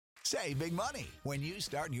Save big money when you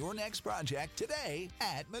start your next project today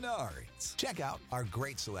at Menards. Check out our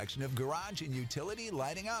great selection of garage and utility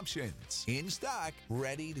lighting options. In stock,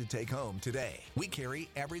 ready to take home today. We carry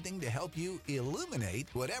everything to help you illuminate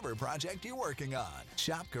whatever project you're working on.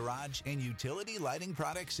 Shop garage and utility lighting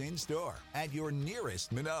products in store at your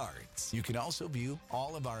nearest Menards. You can also view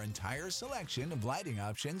all of our entire selection of lighting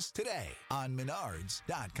options today on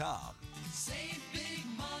Menards.com. Save big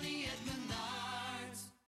money at Menards.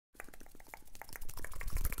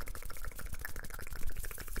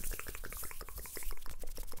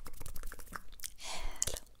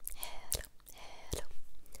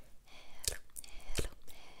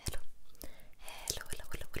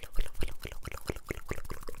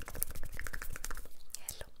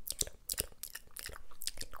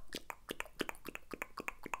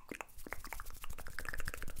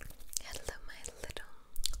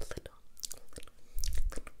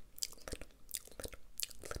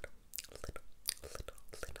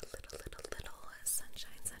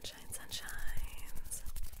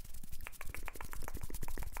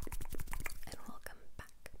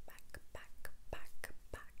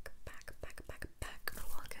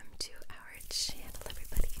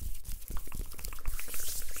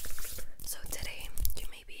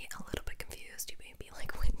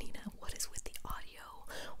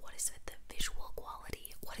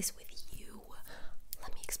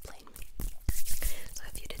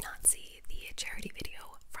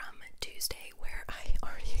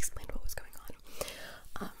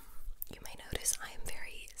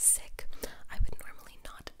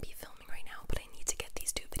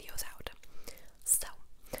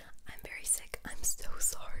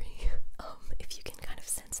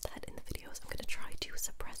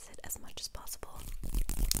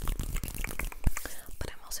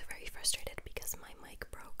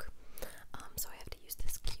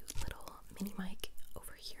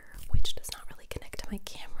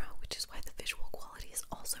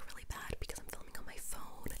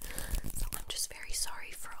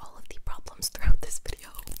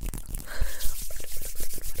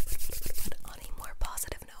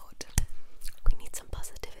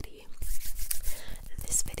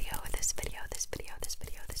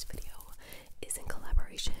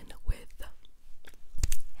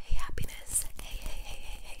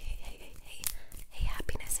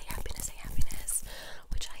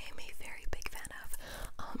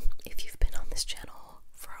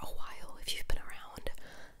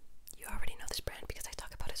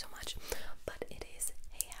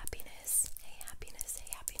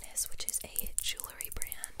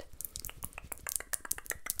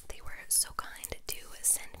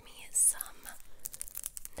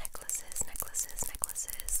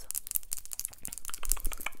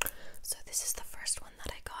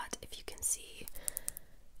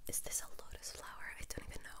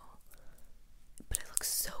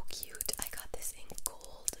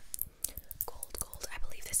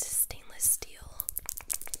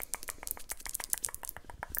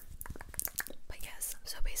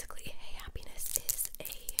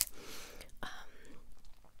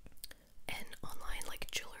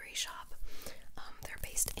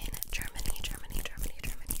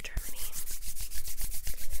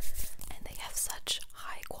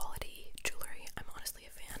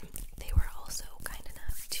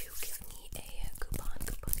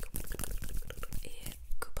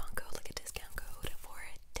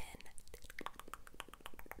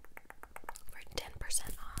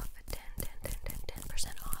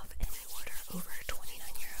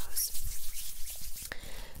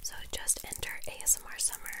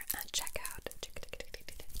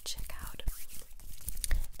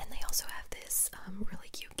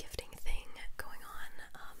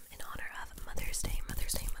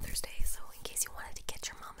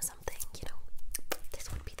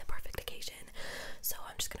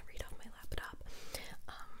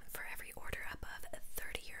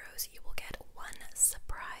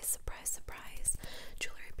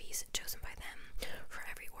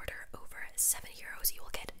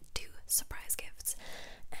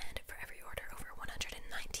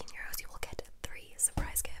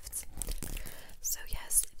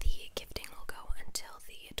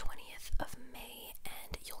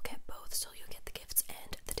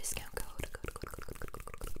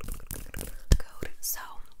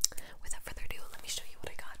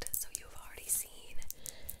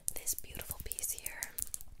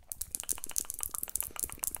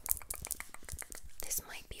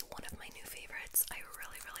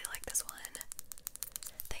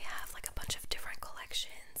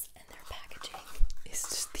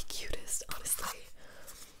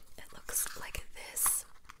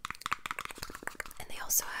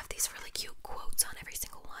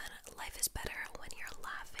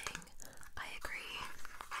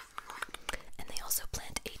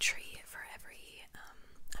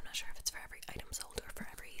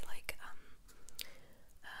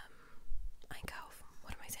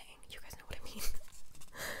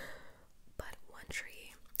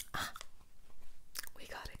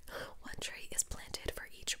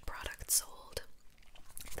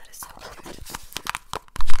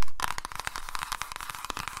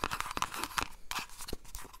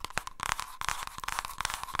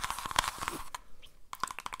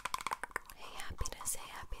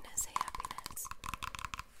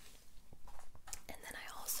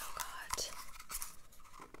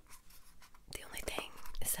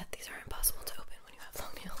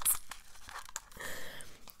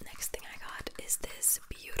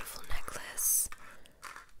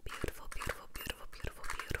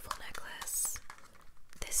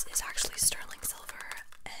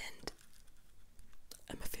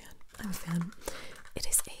 a fan. It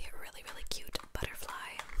is a really, really cute butterfly.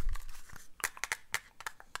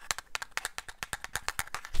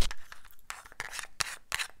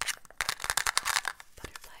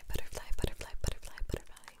 Butterfly.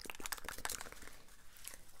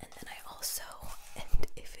 And then I also, and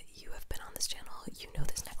if you have been on this channel, you know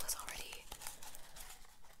this necklace already,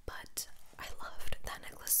 but I loved that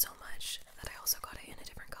necklace so much that I also got it in a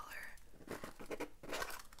different color.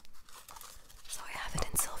 So I have it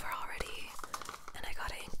in silver already,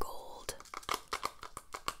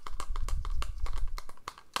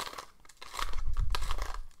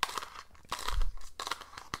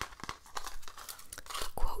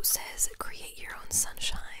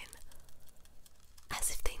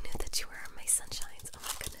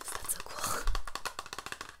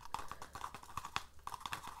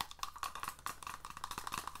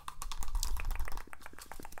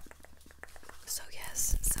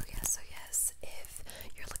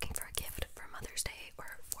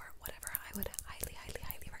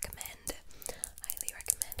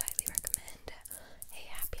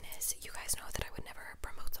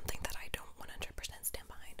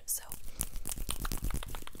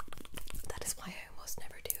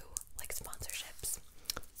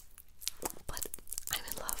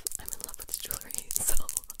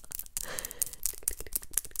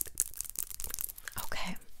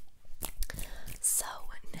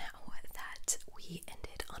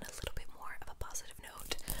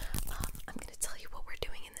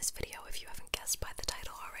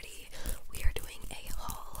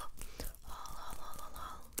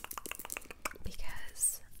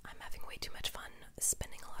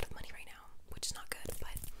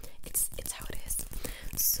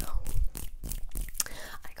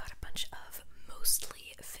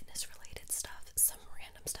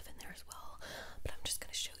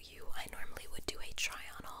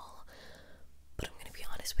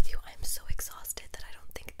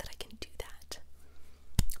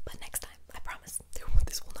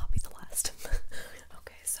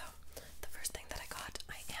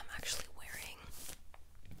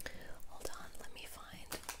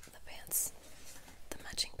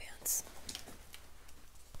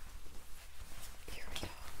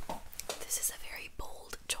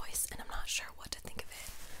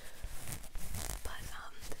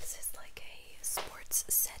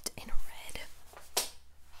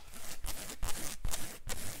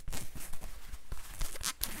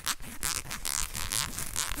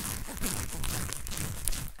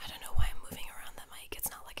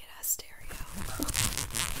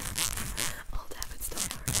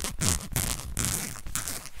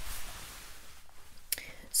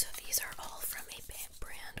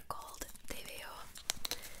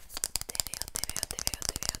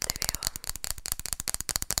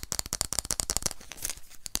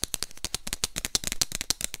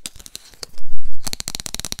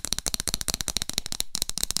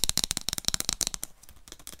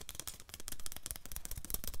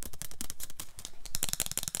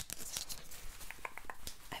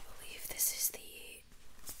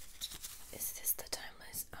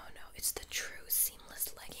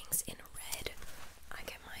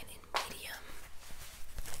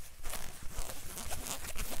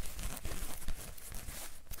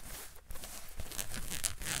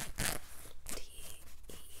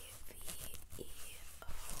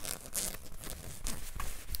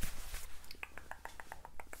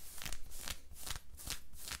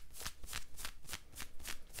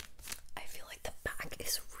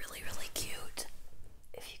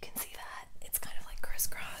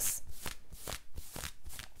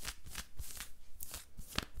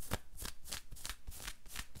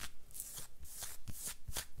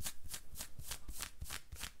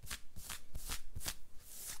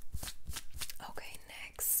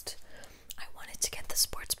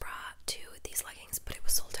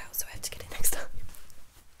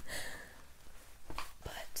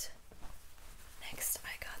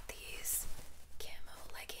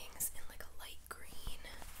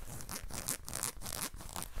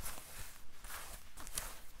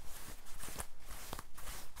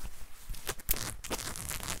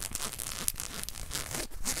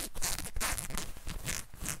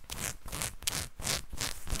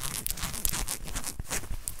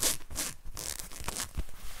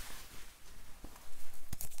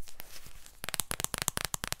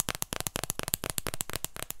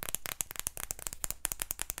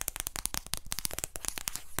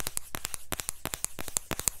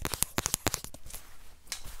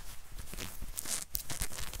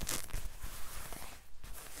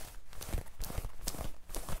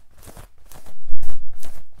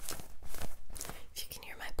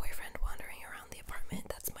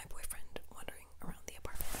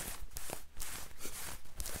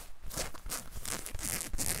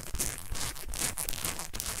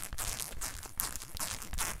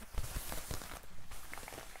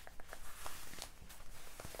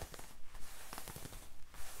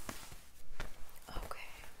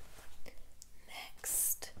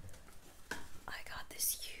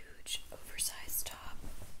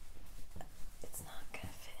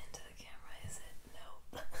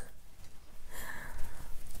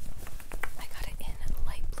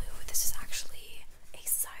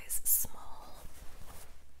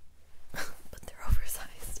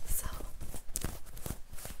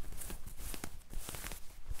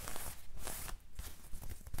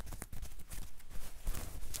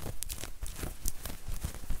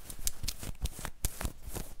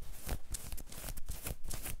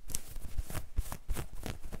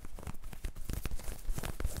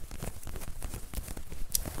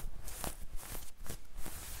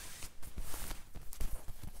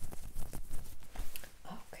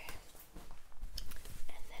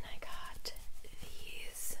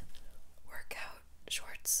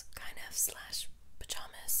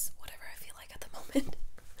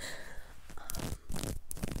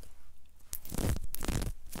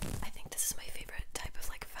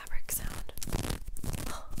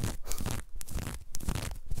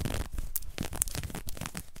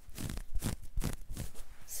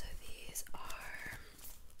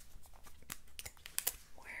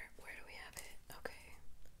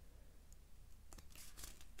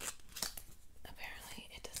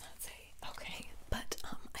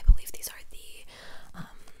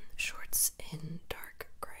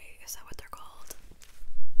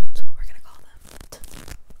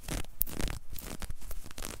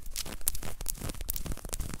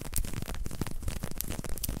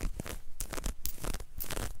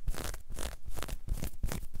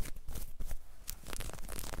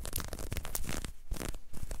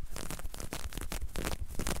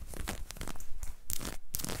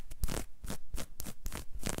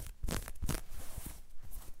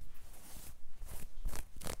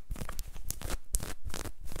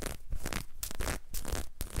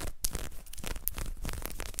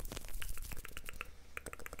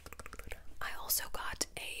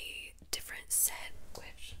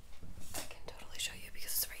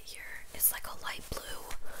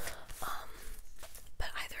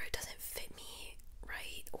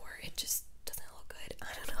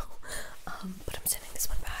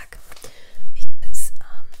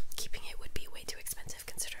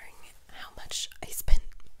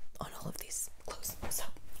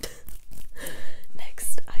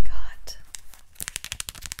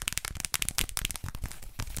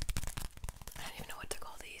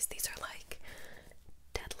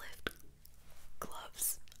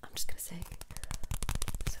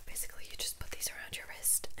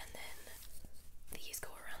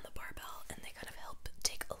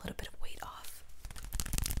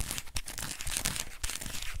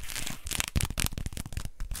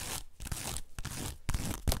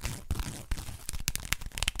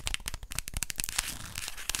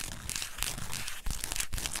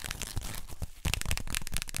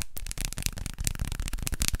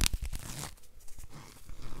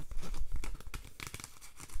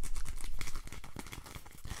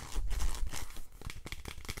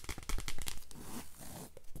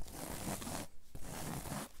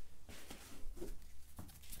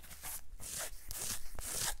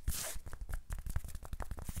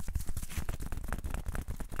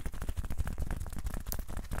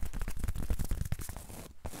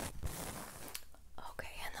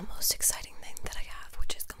 the most exciting thing that I have,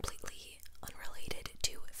 which is completely unrelated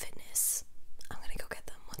to fitness. I'm gonna go get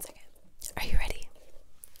them. 1 second. Are you ready?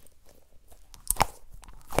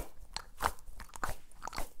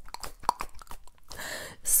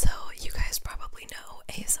 So, you guys probably know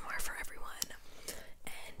ASMR for Everyone,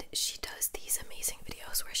 and she does these amazing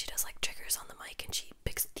videos where she does like triggers on the mic, and she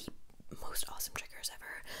picks the most awesome triggers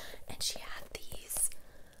ever. And she had these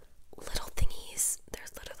little thingies.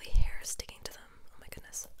 There's literally hair sticking to them. Oh my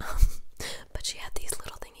goodness. But she had these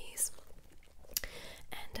little thingies,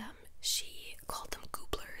 and she called them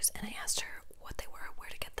Gooblers, and I asked her what they were, where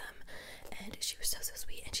to get them, and she was so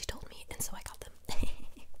sweet, and she told me, and so I got them.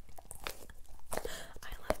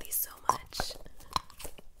 I love these so much.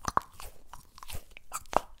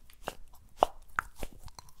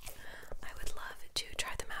 I would love to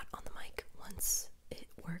try them out on the mic once it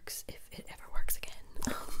works, if it ever works again.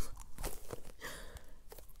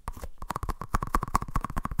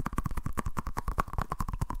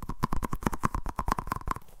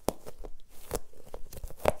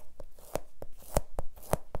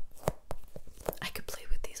 I could play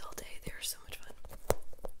with these all day. They are so much fun.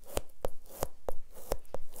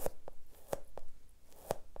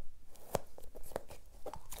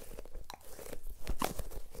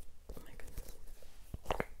 Oh my goodness.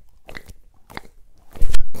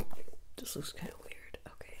 This looks kind of weird.